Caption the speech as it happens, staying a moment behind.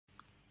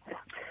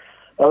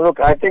Well,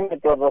 look, I think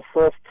it was the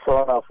first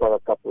sauna for a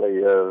couple of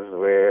years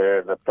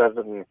where the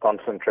president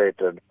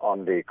concentrated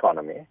on the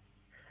economy,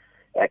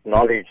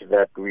 acknowledged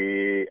that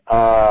we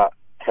are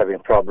having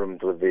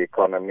problems with the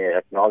economy,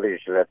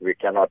 acknowledged that we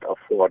cannot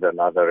afford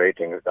another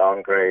ratings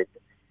downgrade,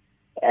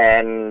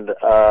 and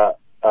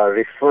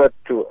referred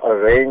to a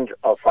range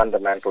of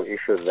fundamental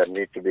issues that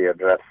need to be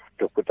addressed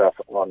to put us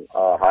on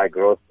a high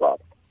growth path.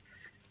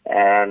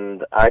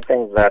 And I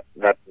think that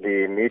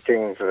the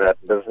meetings that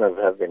business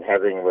has been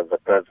having with the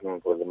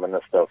president, with the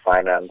Minister of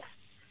Finance,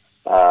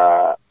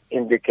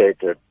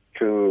 indicated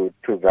to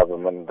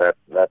government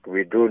that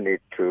we do need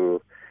to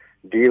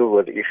deal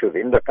with issues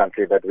in the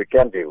country that we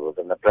can deal with.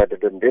 And the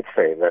president did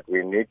say that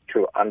we need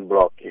to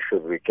unblock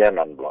issues we can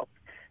unblock.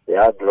 They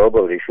are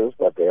global issues,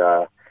 but they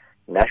are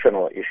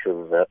national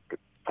issues that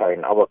are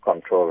in our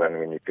control, and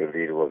we need to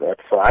deal with that.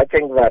 So I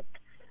think that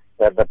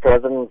the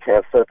president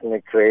has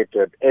certainly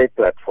created a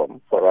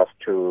platform for us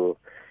to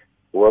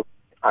work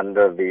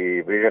under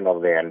the vision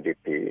of the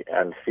NDP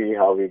and see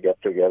how we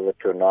get together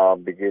to now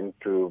begin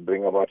to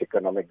bring about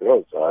economic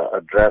growth,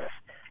 address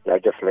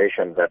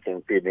legislation that's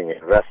impeding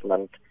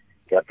investment,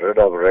 get rid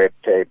of red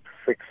tape,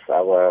 fix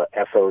our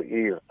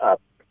SOEs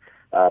up,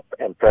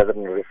 and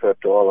President referred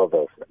to all of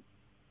those things.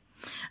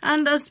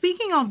 And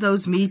speaking of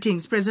those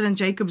meetings, President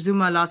Jacob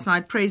Zuma last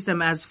night praised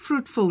them as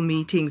fruitful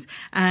meetings,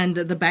 and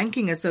the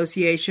Banking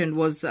Association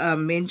was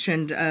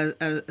mentioned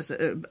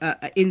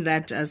in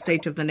that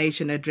State of the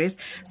Nation address.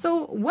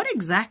 So what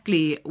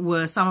exactly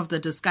were some of the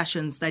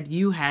discussions that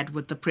you had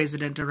with the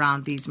President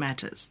around these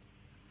matters?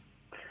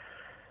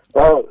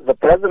 Well, the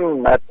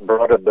President met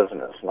broader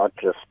business, not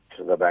just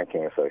the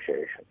Banking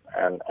Association,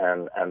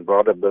 and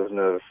broader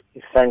business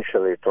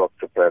essentially talked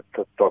to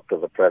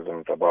the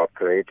President about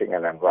creating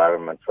an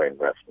environment for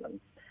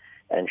investment,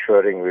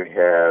 ensuring we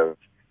have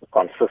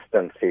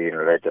consistency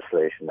in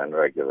legislation and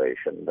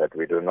regulation, that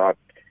we do not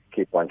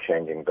keep on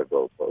changing the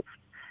goalposts,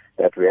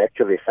 that we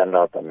actually send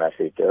out a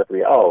message that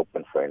we are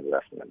open for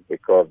investment,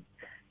 because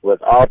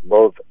without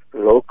both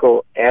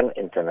local and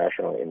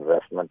international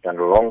investment and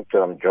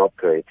long-term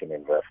job-creating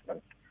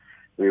investment,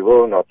 we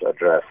will not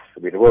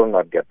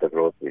get the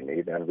growth we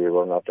need, and we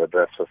will not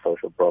address the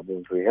social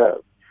problems we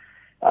have.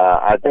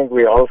 I think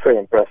we also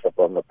impressed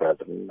upon the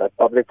President that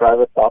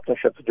public-private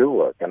partnerships do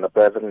work, and the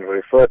President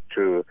referred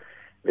to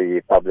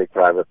the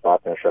public-private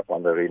partnership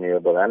on the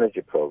renewable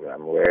energy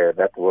program, where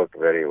that worked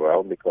very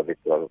well because it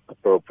was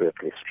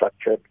appropriately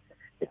structured,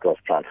 it was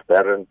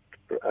transparent,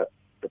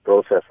 the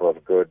process was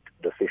good,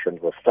 decisions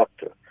were stuck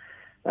to.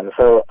 And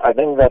so I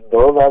think that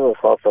those are the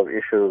sorts of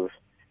issues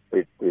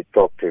we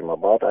talked to him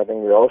about. I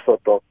think we also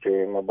talked to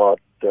him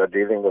about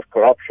dealing with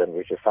corruption,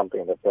 which is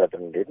something the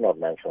President did not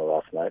mention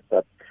last night,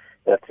 but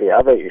that's the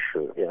other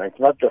issue. It's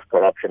not just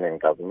corruption in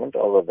government,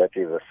 although that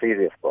is a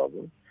serious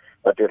problem,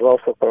 but it's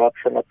also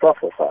corruption across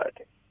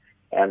society.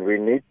 And we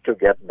need to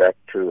get back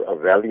to a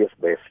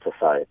values-based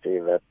society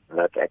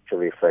that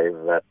actually says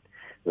that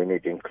we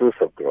need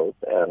inclusive growth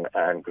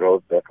and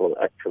growth that will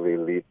actually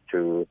lead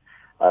to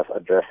us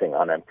addressing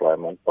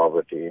unemployment,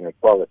 poverty,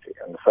 inequality.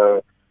 And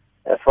so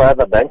as far as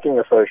the Banking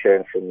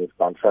Association is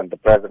concerned, the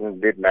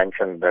President did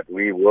mention that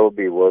we will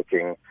be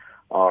working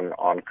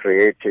on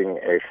creating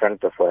a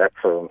center for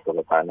excellence for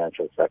the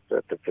financial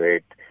sector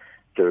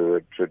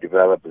to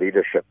develop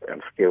leadership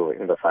and skill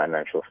in the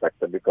financial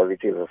sector, because it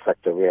is a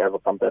sector we have a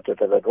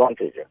competitive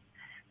advantage in.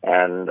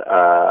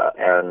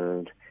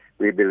 And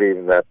we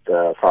believe that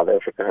South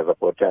Africa has a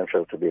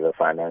potential to be the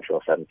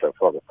financial center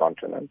for the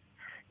continent,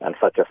 and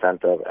such a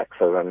center of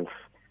excellence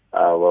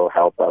will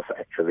help us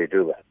actually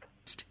do that.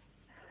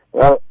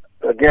 Well,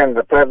 again,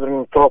 the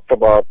President talked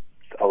about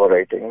our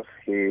ratings.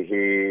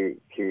 He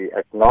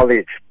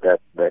acknowledged that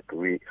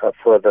a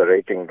further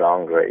rating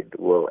downgrade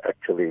will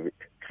actually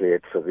create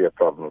severe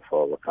problems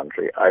for the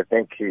country. I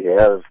think he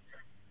has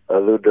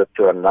alluded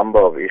to a number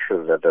of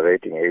issues that the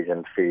rating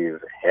agencies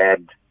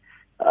had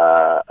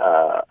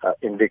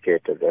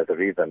indicated as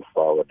reasons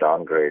for our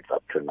downgrades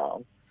up to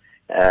now.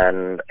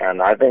 And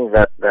I think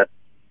that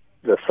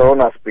the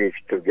SONA speech,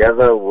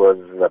 together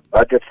with the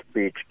budget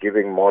speech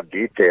giving more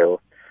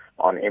detail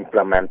on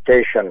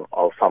implementation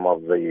of some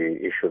of the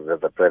issues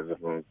that the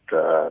President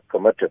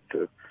committed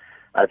to,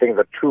 I think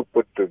the two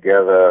put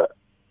together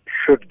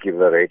should give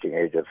the rating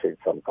agencies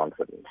some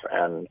confidence.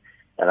 And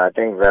I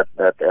think that,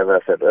 as I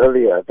said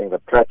earlier, I think the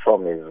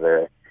platform is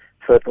there,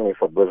 certainly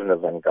for business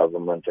and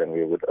government, and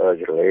we would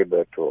urge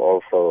Labour to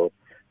also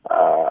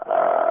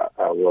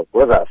work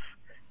with us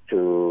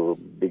to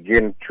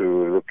begin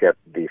to look at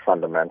the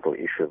fundamental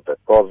issues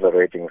that cause the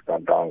ratings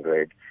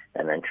downgrade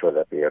and ensure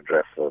that we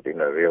address those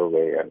in a real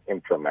way and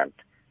implement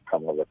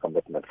some of the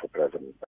commitments the President